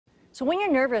So when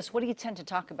you're nervous, what do you tend to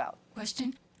talk about?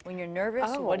 Question? When you're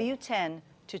nervous, Oh. what do you tend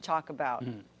to talk about?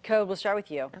 Code, we'll start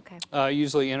with you. Okay.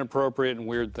 Usually inappropriate and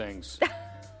weird things.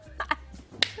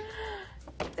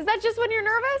 Is that just when you're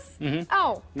nervous? Mm-hmm.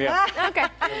 Oh. Yeah. Okay.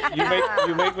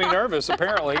 You make me nervous,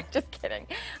 apparently. Just kidding.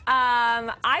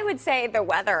 I would say the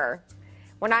weather.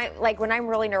 When I'm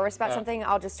really nervous about something,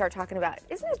 I'll just start talking about,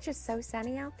 isn't it just so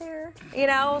sunny out there? You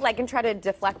know, like, and try to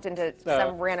deflect into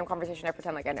some random conversation I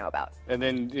pretend like I know about. And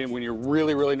then when you're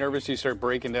really, really nervous, you start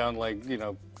breaking down, like,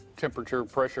 temperature,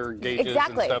 pressure gauges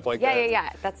and stuff like that. Yeah.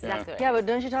 That's exactly right. Yeah, but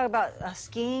don't you talk about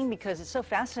skiing? Because it's so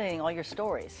fascinating, all your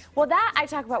stories. Well, that I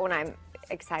talk about when I'm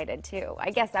excited, too.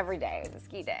 I guess every day is a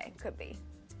ski day. Could be.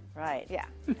 Right. Yeah.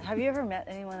 Have you ever met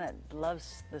anyone that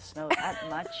loves the snow that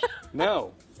much?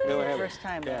 No. No, I haven't. First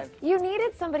time, Yeah. Dad. You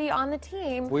needed somebody on the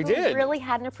team We who did. really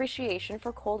had an appreciation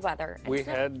for cold weather. We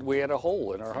had a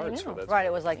hole in our hearts for that. Right,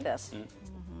 it was like this.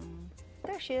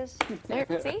 There she is. There,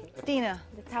 see? Dina,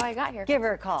 That's how I got here. give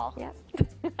her a call. Yep.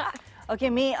 Okay,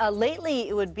 me, lately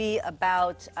it would be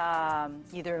about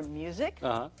either music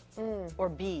or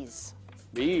bees.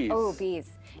 Bees. Oh, bees.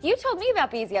 You told me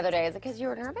about bees the other day. Is it because you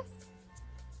were nervous?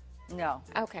 No,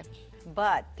 Okay.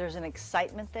 but there's an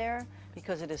excitement there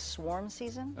because it is swarm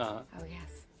season. Oh,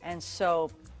 yes. And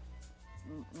so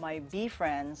my bee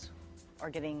friends are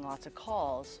getting lots of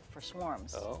calls for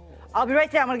swarms. Oh. I'll be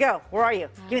right there. I'm going to go. Where are you?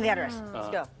 Give me the address. Let's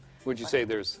go. Would you say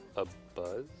there's a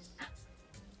buzz?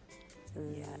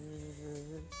 Yes.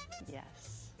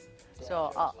 Yes.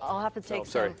 So I'll have to take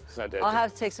sorry. some. It's not dead I'll yet.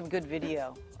 have to take some good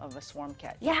video of a swarm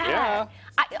catch. Yeah.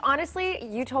 Honestly,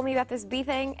 you told me about this bee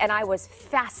thing, and I was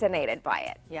fascinated by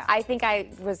it. Yeah. I think I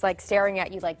was like staring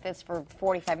at you like this for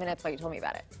 45 minutes while you told me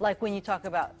about it. Like when you talk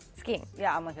about. Skiing.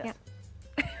 Yeah, I'm like this. Yeah.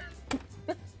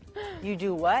 You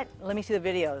do what? Let me see the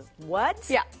video. What?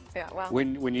 Yeah. Yeah. Well.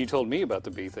 When you told me about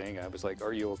the bee thing, I was like,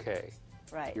 are you okay?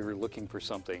 Right. You were looking for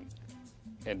something,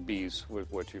 and bees was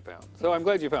what you found. So I'm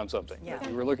glad you found something. Yeah.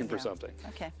 You were looking for Yeah. something.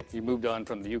 Okay. You moved on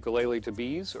from the ukulele to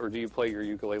bees, or do you play your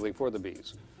ukulele for the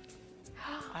bees?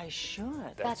 I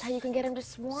should. That's how you can get him to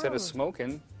swarm. Instead of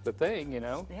smoking the thing,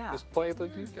 Yeah. just play the.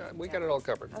 We got it all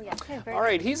covered. Oh, yeah. Okay, very All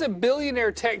right, he's a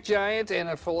billionaire tech giant and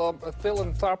a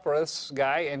philanthropist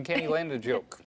guy, and can he land a joke?